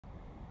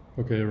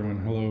Okay, everyone,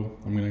 hello.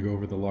 I'm going to go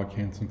over the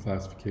Lauge-Hansen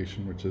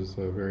Classification, which is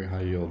a very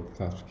high-yield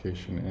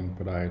classification in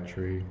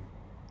podiatry.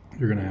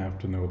 You're going to have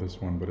to know this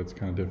one, but it's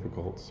kind of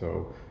difficult,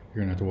 so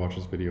you're going to have to watch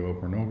this video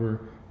over and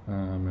over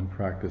and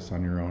practice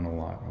on your own a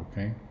lot,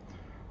 okay?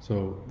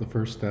 So the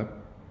first step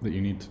that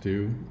you need to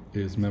do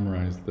is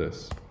memorize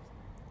this.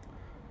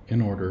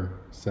 In order,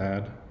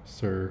 SAD,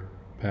 SIR,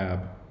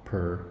 PAB,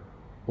 PER,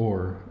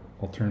 or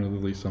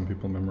alternatively, some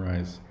people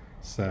memorize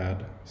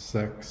SAD,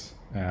 SEX,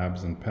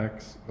 abs, and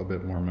pecs, a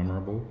bit more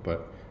memorable,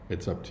 but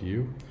it's up to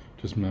you.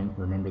 Just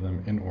remember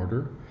them in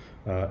order.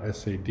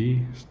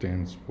 SAD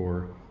stands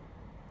for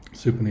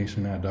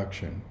supination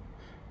adduction.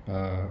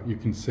 You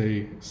can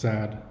say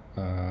SAD,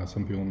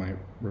 some people might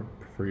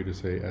prefer you to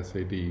say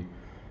SAD,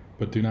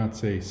 but do not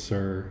say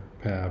SIR,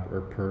 PAB,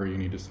 or PER. You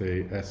need to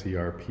say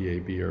SER,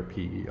 PAB, or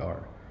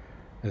PER.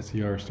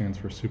 SER stands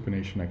for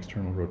supination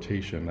external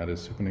rotation. That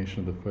is supination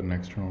of the foot and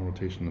external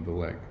rotation of the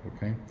leg,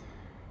 okay?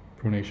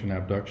 Pronation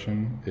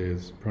abduction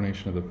is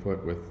pronation of the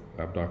foot with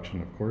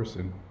abduction, of course,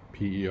 and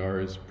PER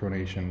is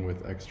pronation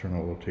with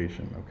external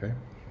rotation, okay?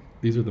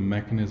 These are the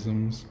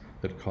mechanisms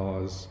that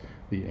cause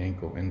the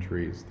ankle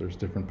injuries. There's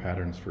different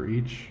patterns for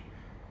each,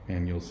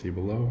 and you'll see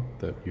below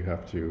that you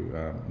have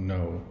to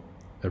know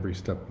every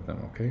step of them,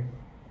 okay?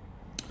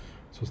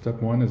 So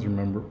step one is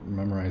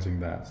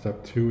memorizing that.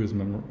 Step two is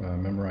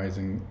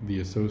memorizing the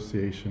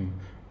association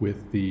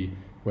with the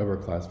Weber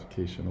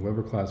classification. The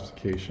Weber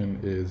classification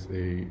is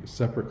a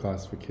separate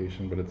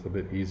classification, but it's a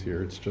bit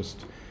easier. It's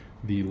just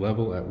the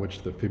level at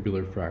which the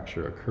fibular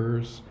fracture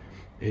occurs.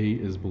 A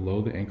is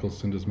below the ankle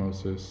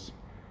syndesmosis,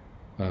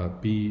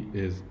 B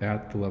is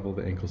at the level of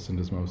the ankle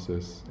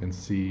syndesmosis, and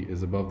C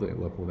is above the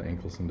level of the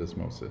ankle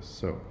syndesmosis.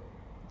 So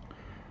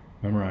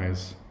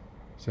memorize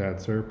SAD,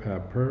 SIR,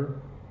 PAB, PER.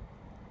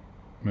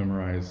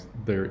 Memorize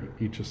they're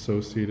each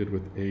associated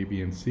with A,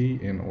 B, and C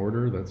in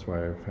order. That's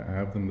why I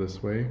have them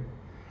this way.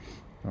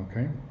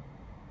 Okay,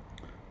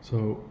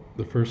 so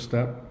the first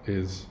step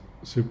is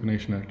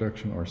supination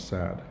abduction, or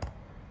SAD.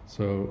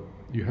 So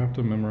you have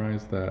to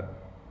memorize that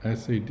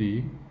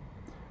SAD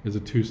is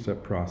a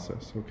two-step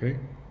process, okay?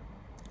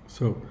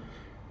 So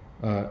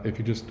if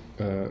you just,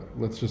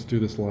 let's just do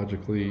this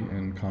logically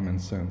and common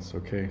sense,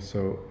 okay?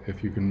 So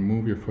if you can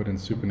move your foot in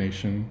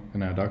supination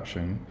and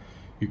adduction,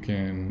 you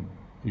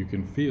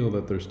can feel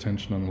that there's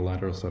tension on the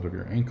lateral side of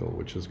your ankle,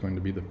 which is going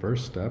to be the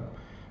first step.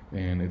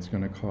 And it's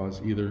going to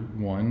cause either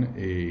one,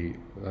 a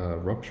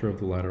rupture of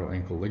the lateral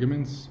ankle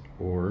ligaments,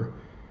 or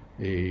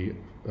a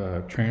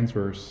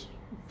transverse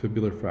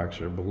fibular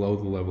fracture below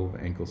the level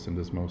of ankle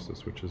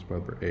syndesmosis, which is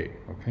Weber A,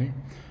 okay?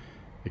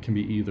 It can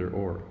be either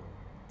or.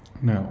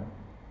 Now,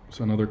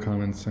 so another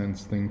common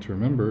sense thing to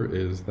remember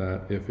is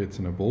that if it's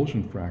an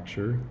avulsion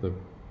fracture,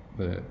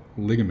 the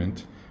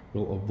ligament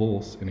will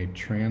avulse in a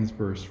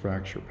transverse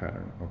fracture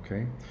pattern,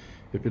 okay?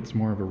 If it's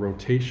more of a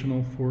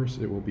rotational force,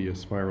 it will be a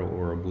spiral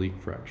or oblique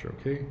fracture,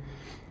 okay?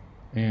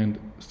 And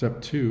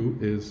step two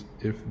is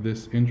if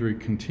this injury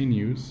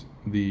continues,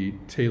 the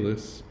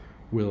talus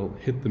will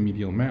hit the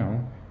medial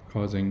mal,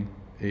 causing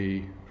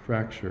a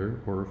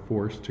fracture or a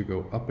force to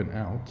go up and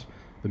out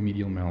the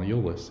medial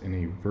malleolus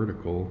in a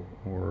vertical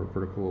or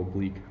vertical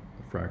oblique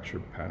fracture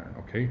pattern,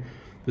 okay?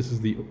 This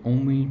is the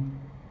only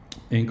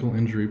ankle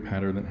injury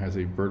pattern that has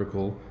a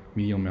vertical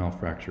medial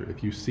malfracture.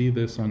 If you see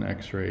this on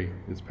x-ray,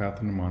 it's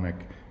pathognomonic,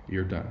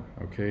 you're done,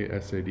 okay?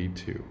 SAD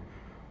 2.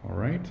 All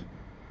right,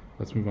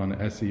 let's move on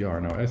to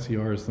SER. Now,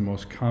 SER is the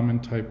most common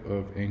type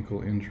of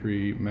ankle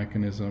injury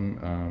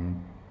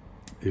mechanism.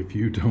 If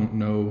you don't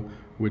know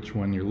which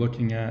one you're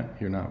looking at,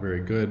 you're not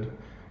very good.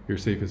 Your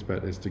safest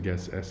bet is to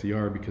guess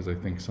SER, because I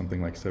think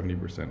something like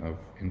 70% of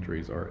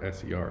injuries are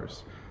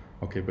SERs.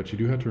 Okay, but you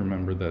do have to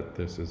remember that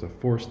this is a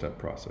four-step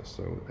process.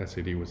 So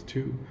SAD was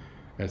 2,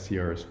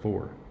 SER is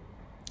 4.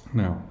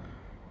 Now,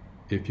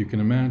 if you can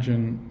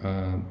imagine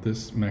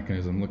this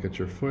mechanism, look at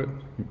your foot,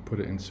 you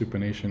put it in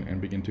supination and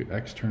begin to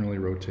externally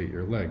rotate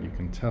your leg. You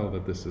can tell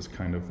that this is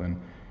kind of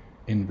an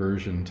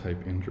inversion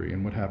type injury.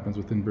 And what happens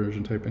with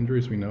inversion type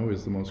injuries, we know,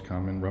 is the most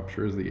common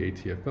rupture is the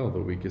ATFL, the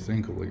weakest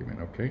ankle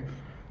ligament, okay?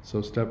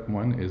 So step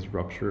one is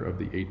rupture of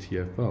the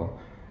ATFL.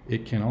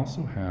 It can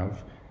also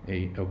have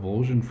a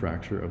avulsion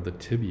fracture of the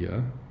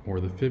tibia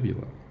or the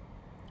fibula.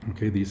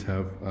 Okay, these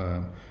have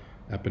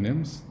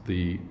eponyms.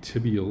 The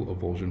tibial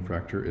avulsion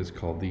fracture is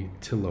called the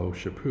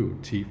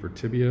Tilo-Chapu. T for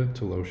tibia,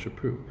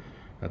 Tilo-Chapu.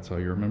 That's how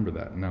you remember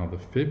that. Now the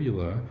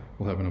fibula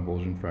will have an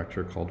avulsion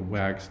fracture called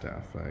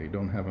Wagstaff. I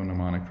don't have a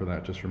mnemonic for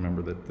that. Just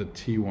remember that the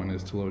T one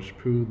is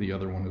Tilo-Chapu, the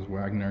other one is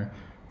Wagner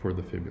for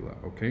the fibula,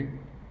 okay?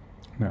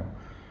 Now,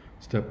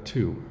 step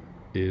two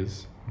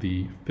is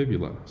the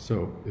fibula.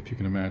 So if you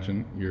can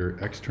imagine, you're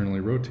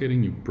externally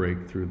rotating, you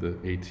break through the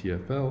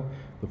ATFL,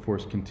 the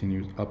force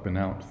continues up and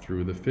out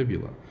through the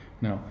fibula.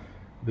 Now,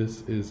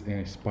 this is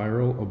a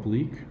spiral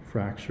oblique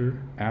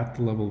fracture at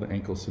the level of the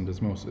ankle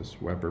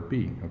syndesmosis, Weber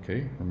B,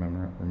 okay?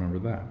 Remember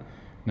that.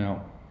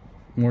 Now,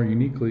 more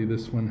uniquely,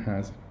 this one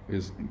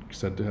is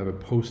said to have a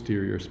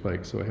posterior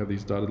spike. So I have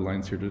these dotted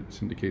lines here to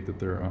indicate that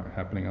they're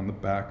happening on the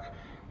back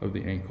of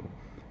the ankle.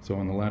 So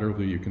on the lateral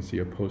view, you can see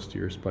a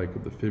posterior spike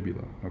of the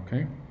fibula,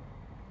 okay?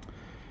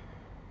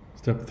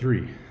 Step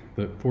 3,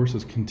 the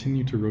forces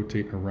continue to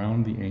rotate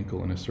around the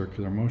ankle in a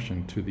circular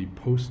motion to the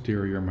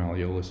posterior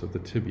malleolus of the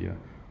tibia.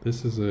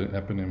 This is an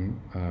eponym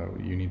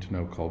you need to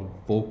know called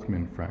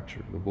Volkman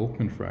fracture. The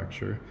Volkman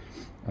fracture,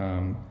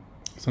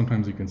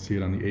 sometimes you can see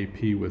it on the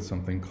AP with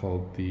something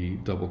called the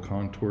double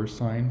contour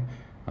sign.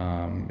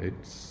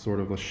 It's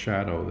sort of a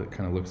shadow that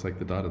kind of looks like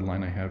the dotted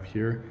line I have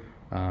here.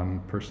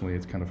 Personally,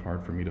 it's kind of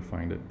hard for me to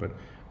find it, but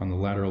on the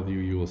lateral view,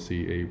 you will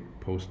see a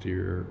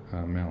posterior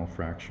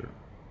malfracture.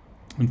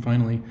 And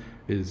finally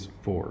is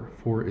 4.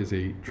 4 is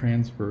a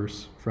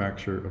transverse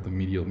fracture of the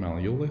medial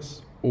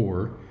malleolus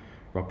or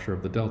rupture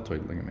of the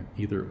deltoid ligament,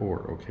 either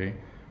or, okay?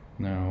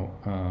 Now,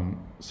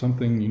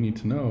 something you need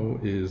to know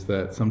is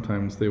that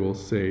sometimes they will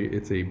say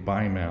it's a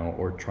bimal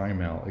or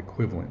trimal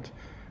equivalent.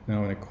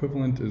 Now, an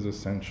equivalent is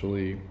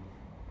essentially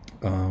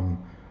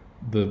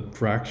the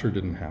fracture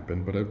didn't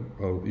happen, but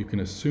you can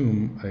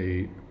assume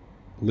a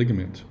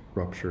ligament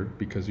ruptured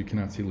because you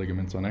cannot see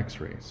ligaments on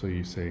x-ray. So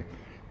you say,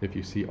 if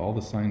you see all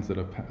the signs that,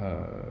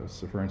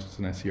 so for instance,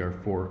 an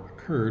SER4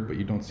 occurred, but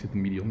you don't see the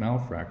medial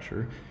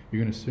malfracture,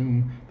 you're going to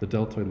assume the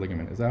deltoid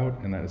ligament is out,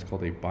 and that is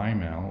called a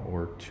bimal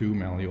or 2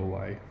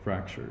 malleoli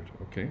fractured,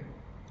 okay?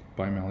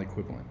 Bimal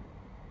equivalent.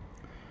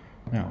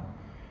 Now,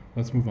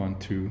 let's move on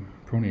to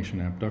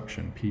pronation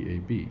abduction,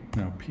 PAB.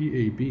 Now,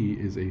 PAB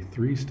is a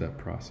 3-step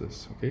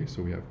process, okay?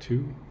 So we have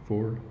 2,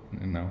 4,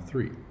 and now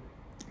 3.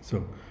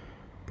 So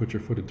put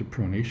your foot into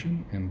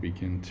pronation and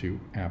begin to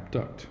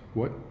abduct.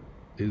 What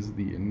is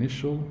the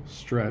initial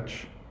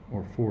stretch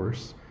or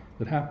force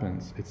that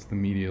happens? It's the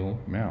medial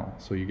mal.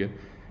 So you get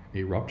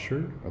a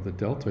rupture of the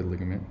deltoid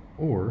ligament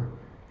or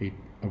a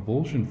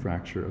avulsion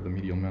fracture of the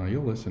medial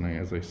malleolus, and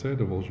as I said,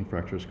 avulsion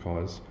fractures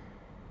cause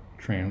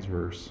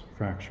transverse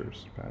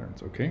fractures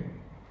patterns, okay?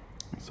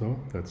 So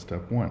that's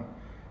step 1.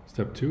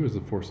 Step 2 is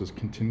the forces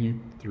continue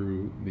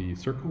through the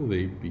circle.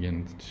 They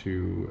begin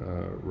to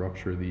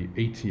rupture the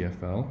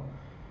Atfl,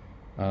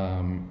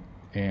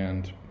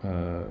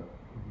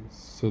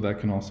 so that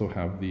can also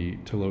have the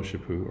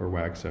Lauge-Hansen or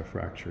Wagstaff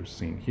fractures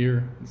seen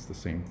here. It's the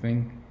same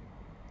thing.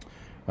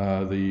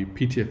 The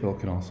PTFL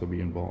can also be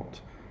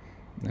involved.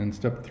 And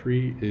step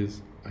 3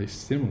 is a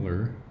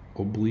similar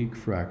oblique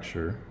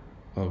fracture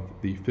of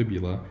the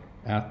fibula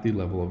at the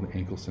level of the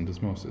ankle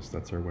syndesmosis.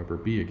 That's our Weber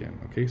B again.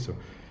 Okay, so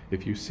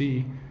if you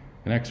see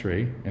an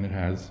x-ray and it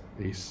has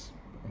a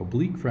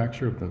oblique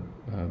fracture of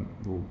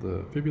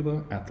the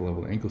fibula at the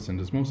level of ankle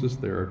syndesmosis,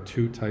 there are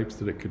 2 types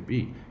that it could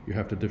be. You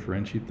have to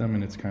differentiate them,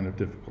 and it's kind of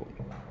difficult.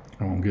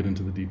 I won't get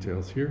into the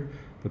details here,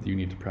 but you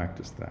need to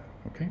practice that,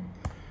 okay?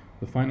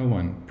 The final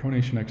one,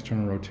 pronation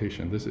external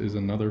rotation. This is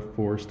another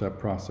 4-step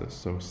process.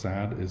 So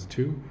SAD is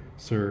 2,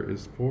 SIR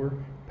is 4,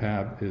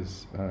 PAB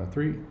is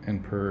 3,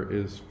 and PER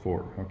is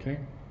 4, okay?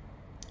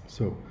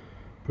 So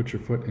put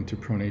your foot into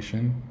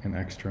pronation and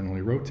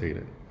externally rotate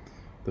it.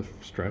 The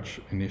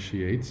stretch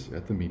initiates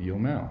at the medial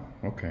mal.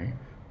 Okay,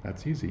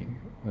 that's easy,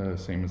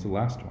 same as the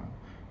last one.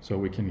 So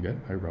we can get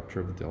a rupture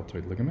of the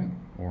deltoid ligament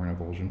or an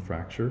avulsion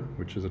fracture,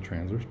 which is a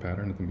transverse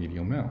pattern at the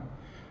medial mal.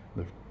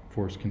 The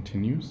force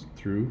continues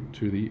through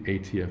to the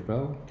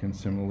Atfl, can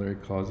similarly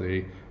cause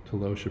a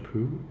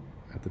Lauge-Hansen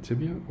at the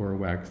tibia or a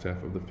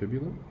Wagstaff of the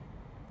fibula.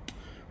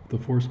 The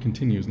force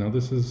continues. Now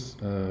this is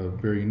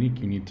very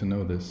unique, you need to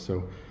know this.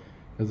 So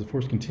as the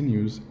force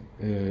continues,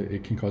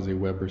 it can cause a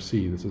Weber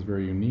C. This is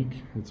very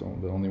unique. It's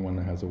the only one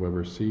that has a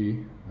Weber C,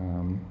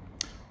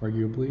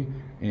 arguably,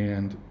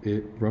 and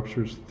it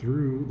ruptures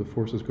through, the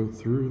forces go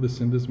through the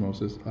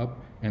syndesmosis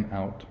up and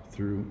out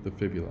through the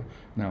fibula.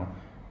 Now,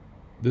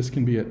 this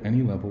can be at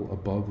any level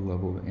above the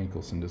level of the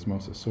ankle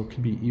syndesmosis, so it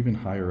can be even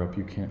higher up.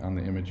 You can't, on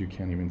the image you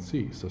can't even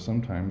see. So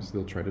sometimes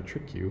they'll try to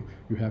trick you.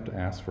 You have to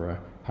ask for a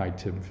high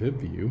tib fib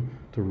view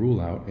to rule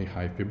out a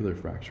high fibular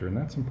fracture, and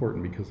that's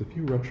important because if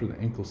you rupture the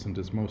ankle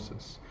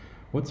syndesmosis,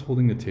 what's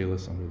holding the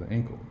talus under the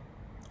ankle?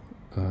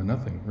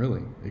 Nothing,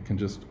 really. It can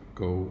just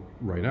go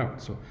right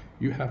out. So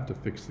you have to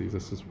fix these.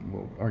 This is,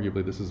 well,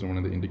 arguably this is one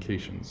of the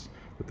indications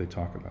that they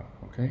talk about,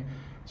 okay?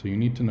 So you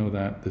need to know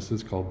that this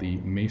is called the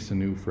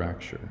Masonu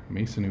fracture.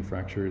 Masonu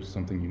fracture is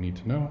something you need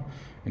to know,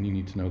 and you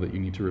need to know that you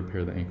need to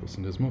repair the ankle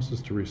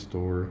syndesmosis to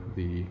restore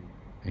the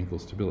ankle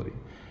stability.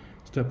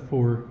 Step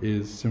 4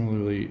 is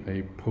similarly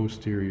a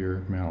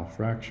posterior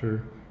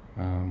malfracture.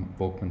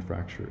 Volkman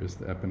fracture is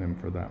the eponym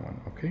for that one,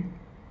 okay?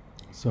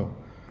 So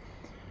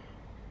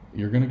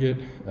you're going to get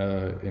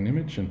an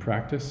image and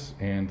practice,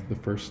 and the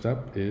first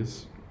step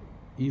is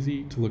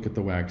easy to look at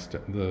the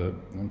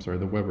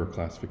Weber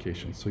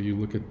classification. So you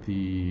look at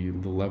the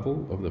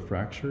level of the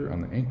fracture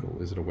on the ankle.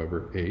 Is it a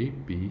Weber A,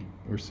 B,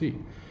 or C?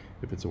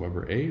 If it's a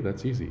Weber A,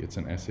 that's easy. It's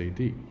an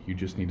SAD. You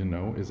just need to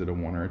know, is it a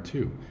 1 or a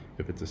 2?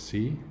 If it's a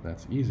C,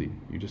 that's easy.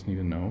 You just need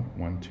to know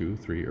 1, 2,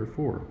 3, or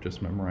 4.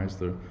 Just memorize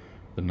the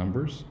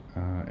numbers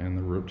and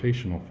the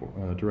rotational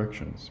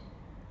directions.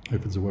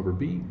 If it's a Weber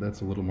B,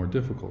 that's a little more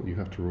difficult. You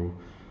have to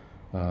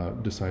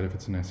decide if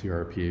it's an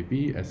SER or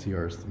PAB.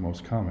 SER is the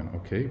most common,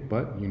 okay?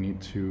 But you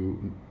need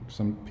to,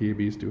 some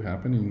PABs do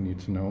happen, and you need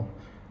to know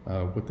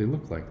what they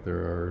look like. There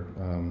are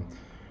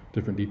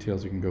different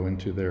details you can go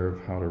into there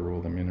of how to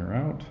rule them in or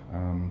out.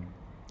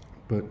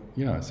 But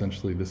yeah,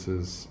 essentially this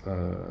is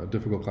a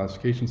difficult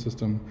classification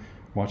system.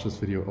 Watch this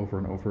video over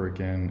and over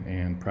again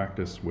and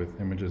practice with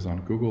images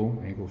on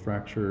Google, ankle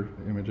fracture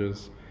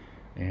images,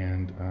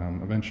 and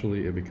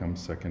eventually it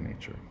becomes second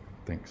nature.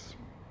 Thanks.